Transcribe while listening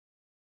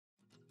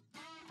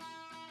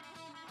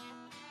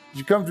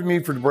You come to me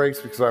for the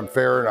brakes because I'm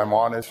fair and I'm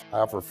honest. I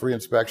offer free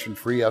inspection,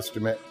 free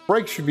estimate.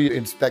 Brakes should be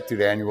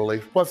inspected annually.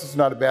 Plus, it's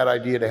not a bad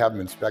idea to have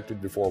them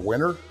inspected before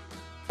winter.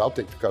 I'll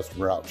take the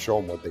customer out and show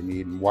them what they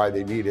need and why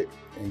they need it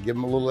and give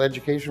them a little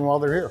education while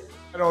they're here.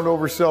 I don't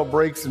oversell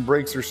brakes, and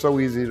brakes are so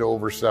easy to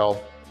oversell.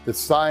 The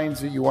signs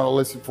that you want to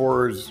listen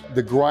for is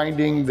the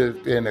grinding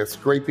and a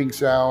scraping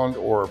sound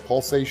or a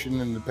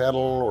pulsation in the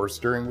pedal or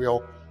steering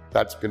wheel.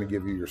 That's going to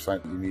give you your sign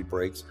that you need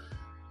brakes.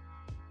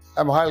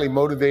 I'm highly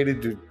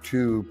motivated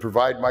to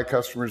provide my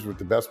customers with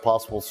the best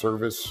possible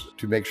service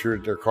to make sure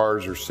that their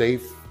cars are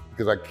safe,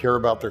 because I care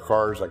about their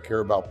cars, I care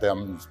about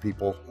them as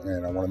people,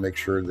 and I want to make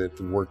sure that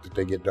the work that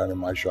they get done in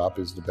my shop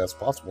is the best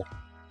possible.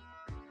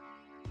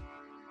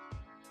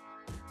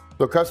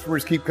 So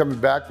customers keep coming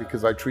back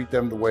because I treat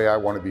them the way I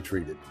want to be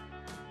treated.